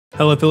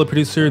Hello fellow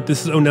producer,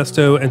 this is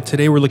Onesto, and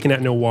today we're looking at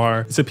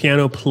Noire. It's a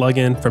piano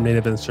plugin from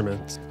Native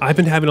Instruments. I've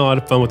been having a lot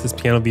of fun with this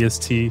piano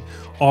VST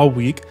all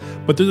week,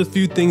 but there's a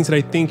few things that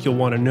I think you'll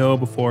want to know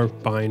before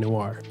buying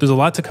Noire. There's a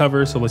lot to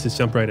cover, so let's just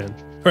jump right in.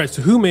 Alright,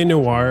 so who made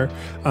Noire,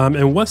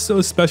 and what's so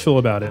special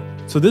about it?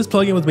 So this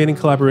plugin was made in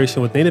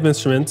collaboration with Native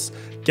Instruments,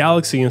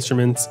 Galaxy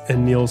Instruments,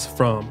 and Niels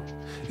Fromm.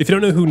 If you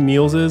don't know who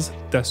Niels is,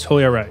 that's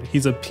totally all right.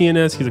 He's a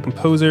pianist, he's a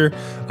composer.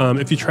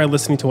 If you try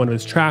listening to one of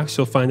his tracks,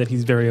 you'll find that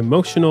he's very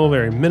emotional,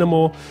 very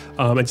minimal,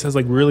 and just has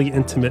like really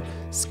intimate,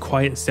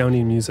 quiet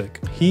sounding music.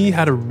 He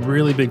had a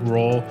really big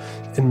role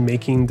in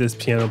making this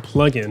piano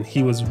plugin.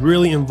 He was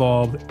really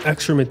involved,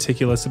 extra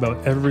meticulous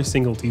about every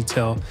single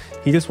detail.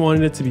 He just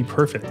wanted it to be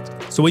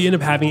perfect. So what you end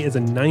up having is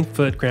a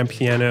 9-foot grand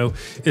piano.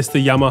 It's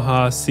the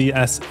Yamaha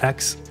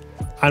CFX.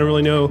 I don't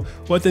really know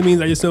what that means.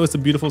 I just know it's a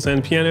beautiful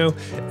sounding piano.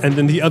 And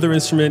then the other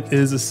instrument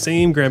is the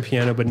same grand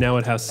piano, but now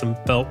it has some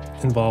felt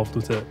involved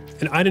with it.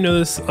 And I didn't know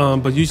this,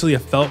 but usually a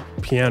felt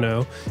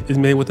piano is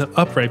made with an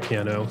upright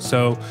piano.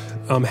 So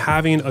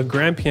having a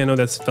grand piano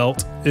that's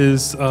felt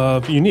is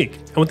unique.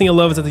 And one thing I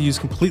love is that they use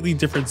completely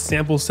different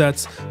sample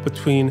sets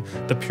between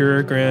the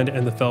pure grand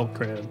and the felt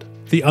grand.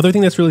 The other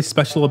thing that's really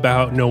special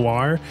about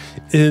Noire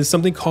is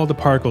something called the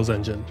particles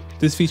engine.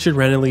 This feature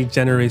randomly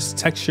generates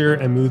texture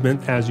and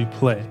movement as you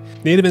play.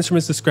 Native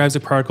Instruments describes the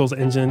particles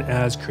engine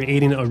as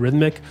creating a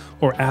rhythmic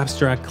or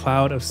abstract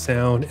cloud of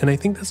sound, and I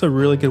think that's a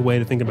really good way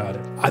to think about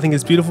it. I think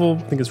it's beautiful,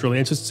 I think it's really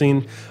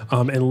interesting,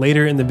 and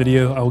later in the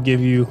video, I will give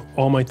you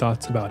all my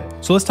thoughts about it.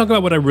 So let's talk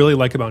about what I really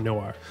like about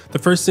Noire. The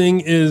first thing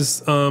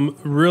is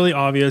really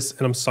obvious,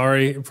 and I'm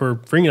sorry for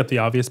bringing up the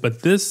obvious,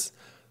 but this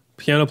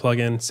piano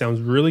plugin sounds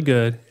really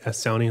good at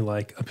sounding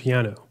like a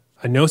piano.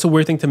 I know it's a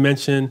weird thing to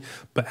mention,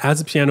 but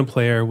as a piano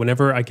player,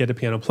 whenever I get a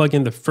piano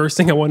plugin, the first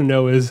thing I want to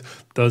know is,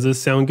 does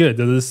this sound good?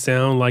 Does this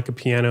sound like a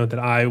piano that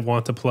I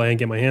want to play and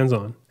get my hands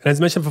on? And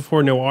as mentioned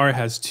before, Noire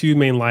has two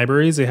main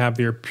libraries. They have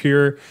their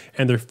pure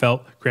and their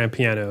felt grand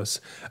pianos.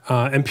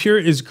 And pure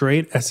is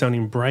great at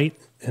sounding bright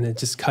and it's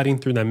just cutting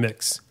through that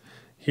mix.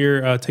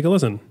 Here, take a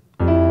listen.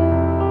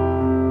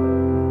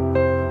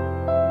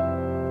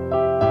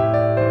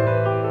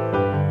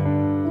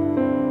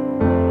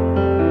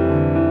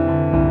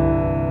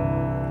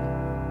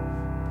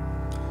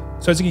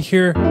 So as you can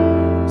hear,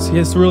 see,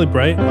 it's really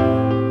bright.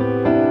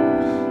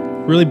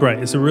 Really bright.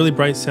 It's a really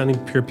bright sounding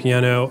pure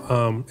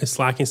piano. It's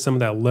lacking some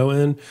of that low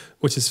end,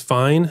 which is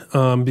fine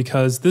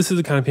because this is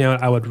the kind of piano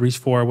I would reach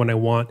for when I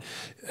want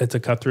it to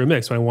cut through a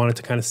mix, when I want it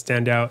to kind of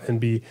stand out and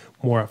be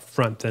more up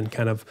front and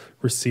kind of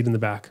recede in the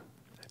back.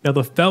 Now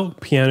the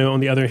felt piano,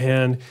 on the other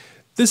hand,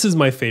 this is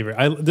my favorite.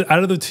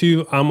 Out of the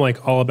two, I'm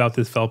like all about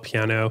this felt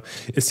piano.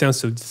 It sounds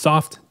so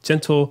soft,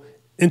 gentle,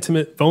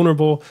 intimate,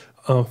 vulnerable,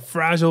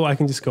 fragile. I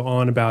can just go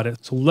on about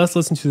it. So let's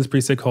listen to this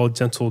preset called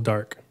Gentle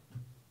Dark.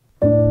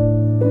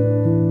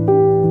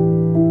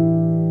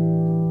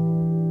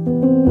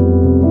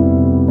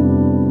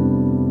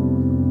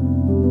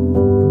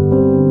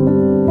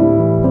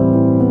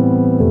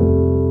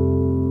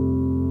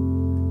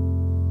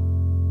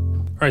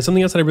 All right,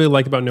 something else that I really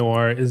like about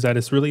Noire is that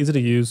it's really easy to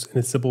use and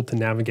it's simple to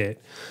navigate.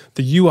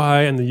 The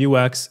UI and the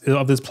UX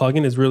of this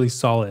plugin is really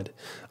solid.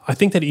 I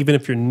think that even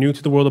if you're new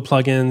to the world of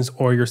plugins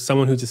or you're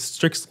someone who just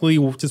strictly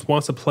just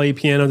wants to play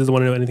piano, doesn't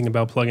want to know anything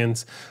about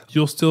plugins,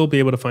 you'll still be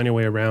able to find your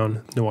way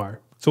around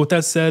Noire. So with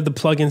that said, the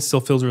plugin still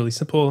feels really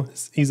simple.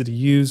 It's easy to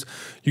use.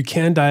 You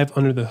can dive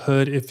under the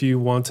hood if you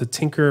want to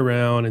tinker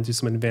around and do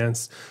some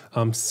advanced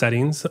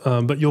settings,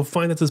 but you'll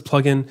find that this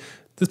plugin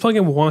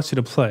wants you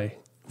to play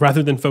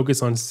rather than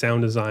focus on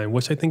sound design,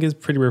 which I think is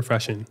pretty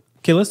refreshing.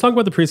 Okay, let's talk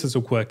about the presets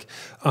real quick.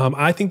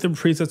 I think the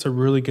presets are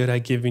really good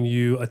at giving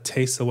you a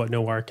taste of what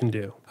Noire can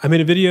do. I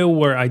made a video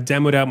where I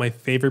demoed out my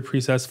favorite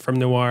presets from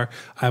Noire.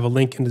 I have a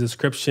link in the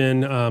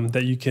description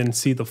that you can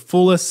see the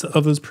fullest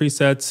of those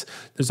presets.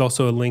 There's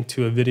also a link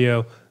to a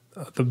video,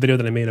 the video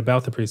that I made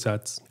about the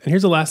presets. And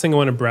here's the last thing I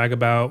want to brag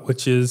about,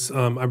 which is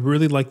I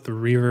really like the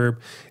reverb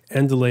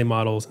and delay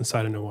models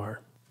inside of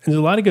Noire. And there's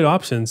a lot of good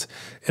options.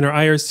 In our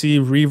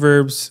IRC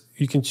reverbs,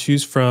 you can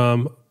choose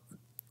from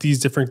these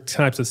different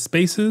types of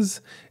spaces,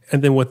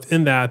 and then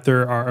within that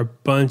there are a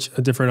bunch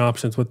of different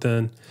options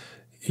within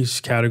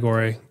each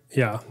category.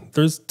 Yeah,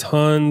 there's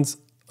tons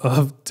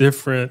of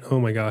different, oh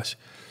my gosh,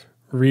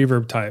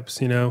 reverb types,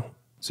 you know?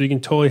 So you can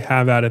totally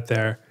have at it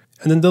there.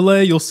 And then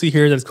delay, you'll see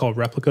here that it's called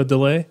replica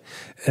delay.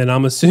 And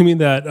I'm assuming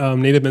that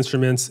Native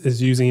Instruments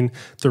is using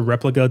the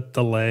replica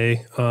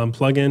delay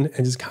plugin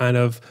and just kind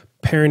of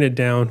paring it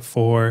down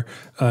for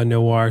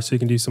Noire so you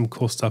can do some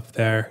cool stuff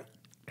there.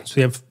 So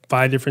you have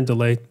 5 different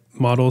delay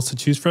models to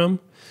choose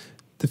from.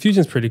 The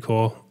Fusion's pretty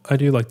cool. I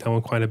do like that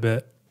one quite a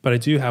bit, but I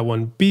do have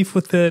one beef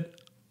with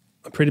it,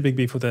 a pretty big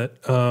beef with it.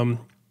 And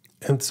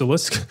so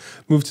let's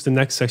move to the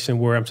next section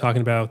where I'm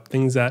talking about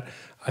things that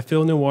I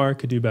feel Noire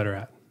could do better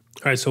at.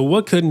 All right, so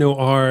what could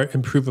Noire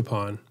improve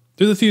upon?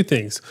 There's a few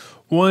things.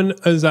 One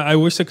is that I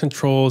wish the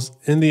controls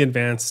in the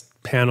advanced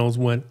panels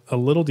went a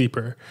little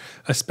deeper,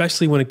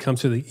 especially when it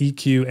comes to the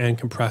EQ and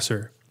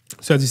compressor.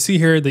 So as you see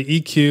here, the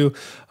EQ,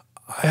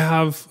 I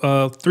have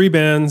 3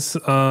 bands.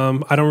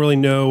 I don't really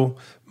know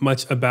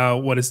much about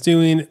what it's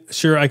doing.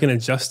 Sure, I can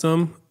adjust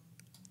them.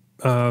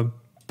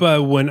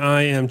 But when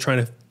I am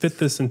trying to fit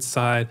this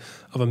inside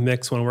of a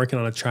mix when I'm working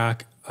on a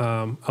track,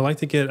 I like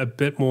to get a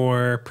bit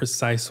more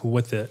precise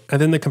with it.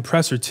 And then the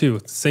compressor too,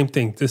 same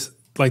thing.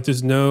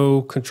 There's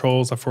no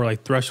controls for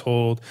like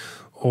threshold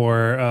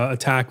or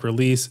attack,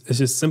 release. It's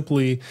just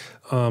simply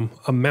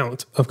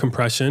amount of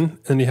compression,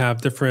 and you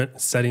have different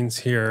settings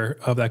here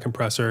of that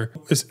compressor.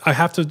 I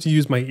have to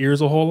use my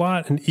ears a whole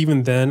lot, and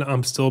even then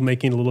I'm still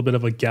making a little bit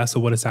of a guess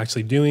of what it's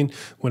actually doing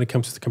when it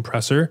comes to the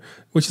compressor,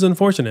 which is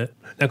unfortunate.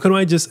 Now, couldn't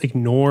I just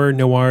ignore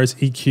Noire's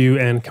EQ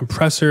and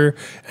compressor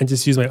and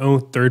just use my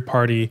own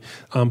third-party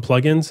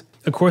plugins?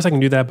 Of course I can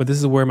do that, but this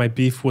is where my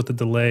beef with the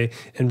delay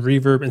and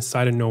reverb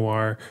inside of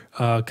Noire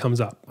comes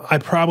up. I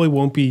probably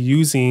won't be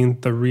using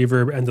the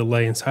reverb and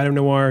delay inside of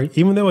Noire,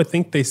 even though I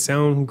think they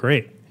sound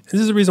great. And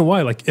this is the reason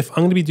why. Like, if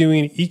I'm gonna be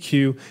doing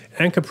EQ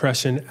and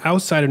compression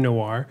outside of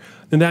Noire,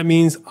 then that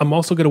means I'm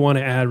also gonna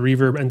wanna add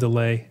reverb and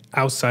delay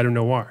outside of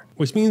Noire,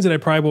 which means that I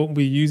probably won't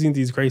be using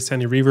these great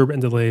sounding reverb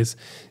and delays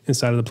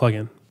inside of the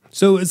plugin.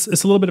 So it's a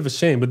little bit of a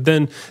shame, but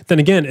then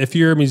again, if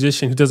you're a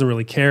musician who doesn't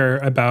really care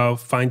about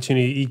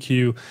fine-tuning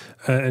EQ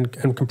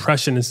and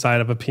compression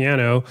inside of a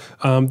piano,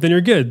 then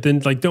you're good. Then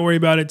don't worry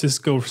about it.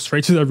 Just go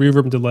straight to the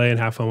reverb and delay and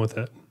have fun with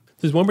it.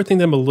 There's one more thing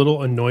that I'm a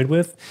little annoyed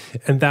with,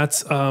 and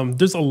that's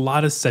there's a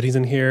lot of settings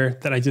in here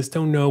that I just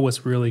don't know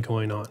what's really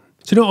going on.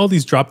 So all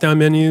these drop-down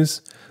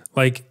menus,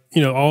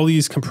 all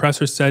these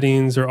compressor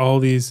settings or all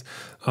these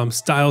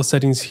style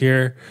settings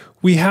here,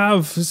 we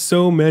have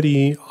so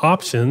many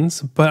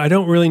options, but I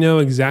don't really know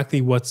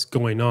exactly what's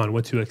going on,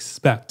 what to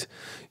expect.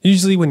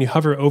 Usually when you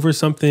hover over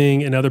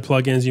something in other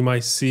plugins, you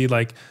might see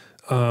like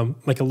a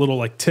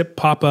little tip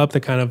pop up that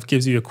kind of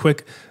gives you a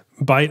quick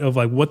bite of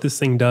what this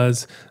thing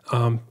does.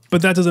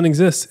 But that doesn't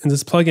exist in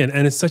this plugin.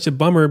 And it's such a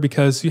bummer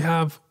because you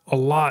have a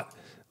lot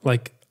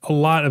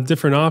of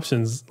different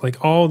options,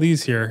 like all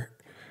these here.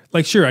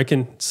 Sure, I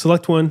can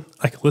select one,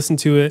 I can listen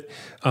to it,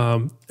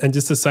 and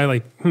just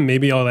decide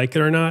maybe I'll like it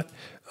or not.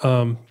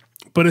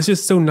 But it's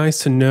just so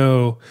nice to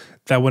know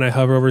that when I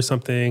hover over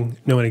something,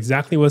 knowing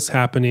exactly what's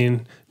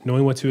happening,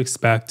 knowing what to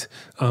expect,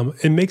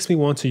 it makes me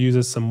want to use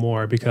it some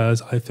more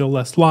because I feel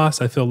less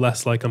lost, I feel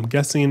less like I'm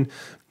guessing,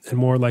 and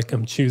more like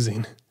I'm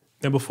choosing.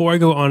 Now, before I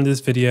go on to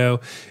this video,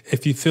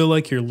 if you feel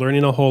like you're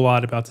learning a whole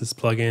lot about this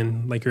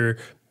plugin,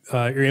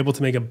 you're able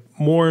to make a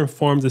more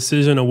informed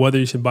decision on whether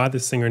you should buy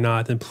this thing or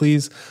not, then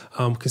please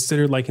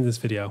consider liking this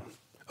video.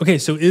 Okay,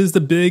 so is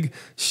the big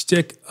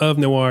shtick of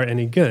Noire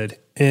any good?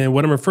 And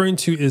what I'm referring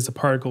to is the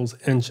Particles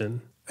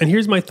engine. And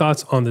here's my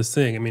thoughts on this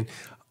thing. I mean,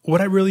 what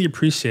I really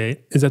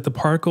appreciate is that the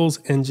Particles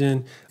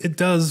engine, it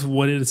does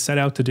what it is set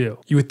out to do.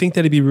 You would think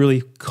that it'd be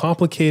really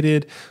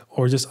complicated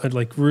or just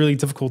really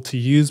difficult to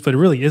use, but it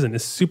really isn't.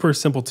 It's super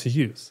simple to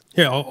use.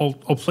 Here, I'll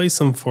play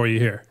some for you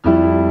here.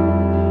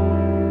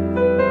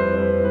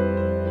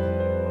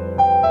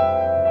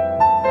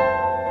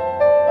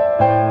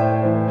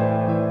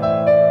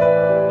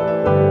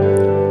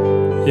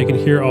 You can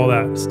hear all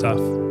that stuff.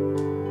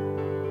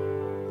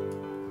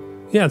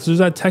 Yeah, so there's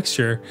that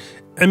texture.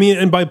 I mean,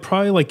 and by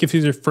probably if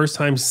it's your first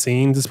time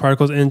seeing this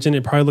Particles engine,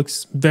 it probably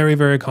looks very,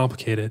 very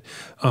complicated.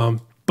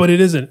 But it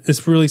isn't.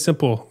 It's really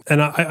simple.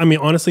 And I mean,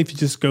 honestly, if you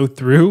just go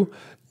through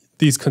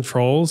these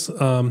controls,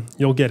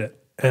 you'll get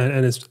it.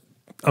 And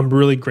I'm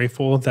really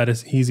grateful that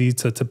it's easy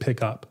to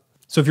pick up.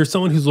 So if you're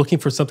someone who's looking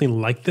for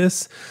something like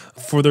this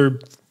for their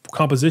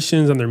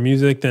compositions and their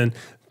music, then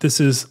this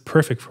is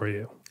perfect for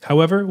you.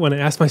 However, when I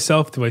ask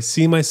myself, do I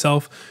see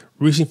myself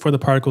reaching for the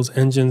Particles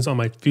engines on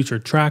my future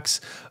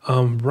tracks?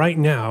 Right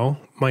now,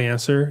 my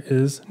answer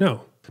is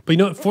no.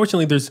 But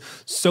fortunately, there's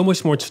so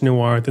much more to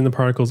Noire than the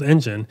Particles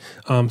engine.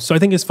 So I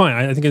think it's fine.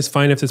 I think it's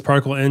fine if this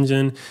Particle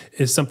engine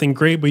is something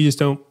great, but you just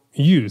don't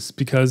use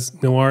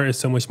because Noire is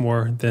so much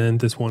more than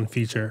this one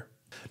feature.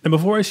 Now,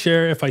 before I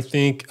share if I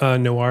think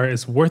Noire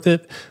is worth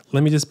it,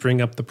 let me just bring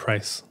up the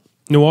price.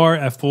 Noire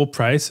at full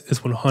price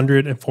is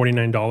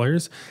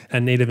 $149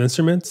 at Native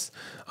Instruments.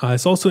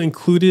 It's also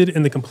included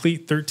in the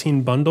complete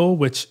 13 bundle,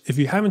 which if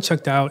you haven't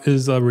checked out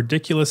is a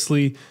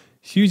ridiculously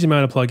huge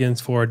amount of plugins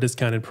for a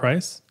discounted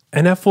price.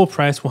 And at full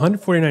price,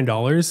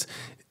 $149,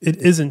 it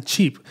isn't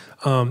cheap.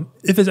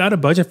 If it's out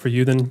of budget for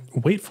you, then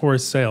wait for a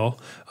sale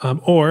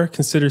or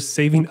consider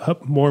saving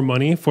up more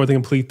money for the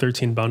complete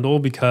 13 bundle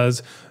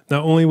because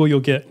not only will you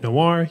get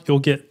Noire, you'll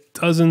get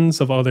dozens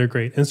of other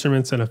great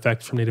instruments and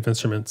effects from Native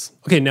Instruments.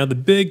 Okay, now the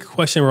big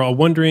question we're all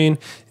wondering,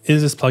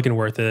 is this plugin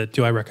worth it?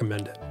 Do I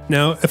recommend it?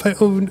 Now, if I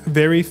owned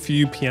very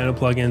few piano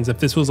plugins, if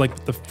this was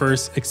the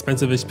first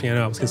expensive-ish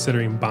piano I was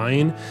considering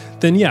buying,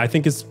 then yeah, I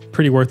think it's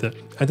pretty worth it.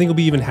 I think you'll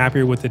be even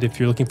happier with it if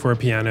you're looking for a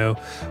piano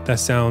that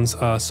sounds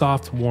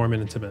soft, warm,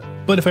 and intimate.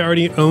 But if I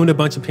already owned a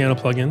bunch of piano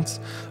plugins,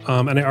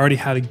 and I already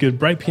had a good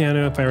bright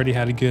piano, if I already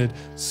had a good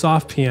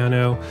soft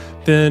piano,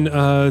 then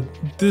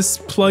this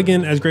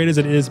plugin, as great as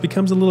it is,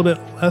 becomes a little bit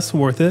less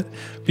worth it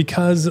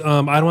because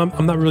I'm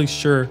not really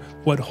sure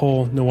what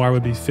hole Noire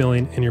would be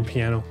filling in your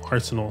piano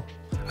arsenal.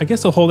 I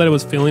guess the hole that I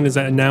was filling is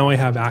that now I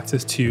have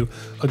access to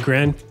a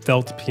grand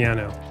felt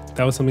piano.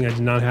 That was something I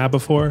did not have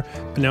before,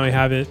 but now I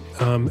have it,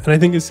 and I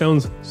think it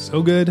sounds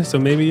so good. So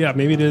maybe, yeah,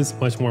 maybe it is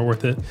much more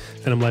worth it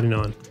than I'm letting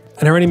on.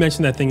 And I already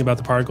mentioned that thing about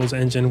the particles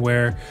engine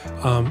where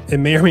it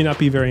may or may not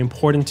be very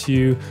important to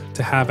you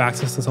to have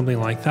access to something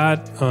like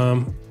that.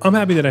 I'm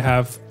happy that I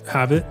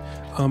have it,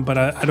 but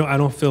I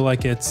don't feel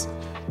like it's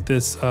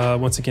this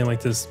once again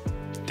like this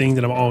thing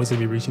that I'm always gonna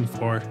be reaching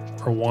for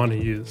or want to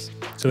use.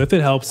 So if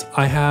it helps,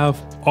 I have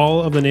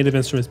all of the Native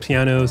Instruments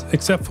pianos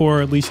except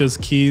for Alicia's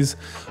keys,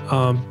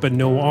 but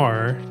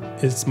Noire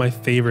is my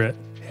favorite,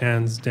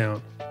 hands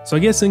down. So I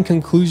guess in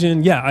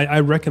conclusion, yeah, I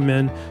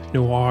recommend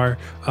Noire,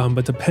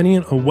 but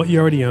depending on what you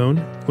already own,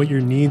 what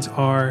your needs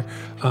are,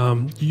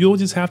 you'll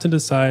just have to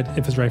decide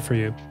if it's right for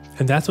you.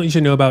 And that's what you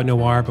should know about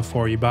Noire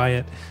before you buy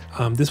it.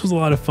 This was a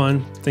lot of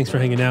fun. Thanks for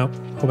hanging out.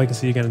 Hope I can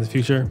see you again in the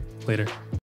future. Later.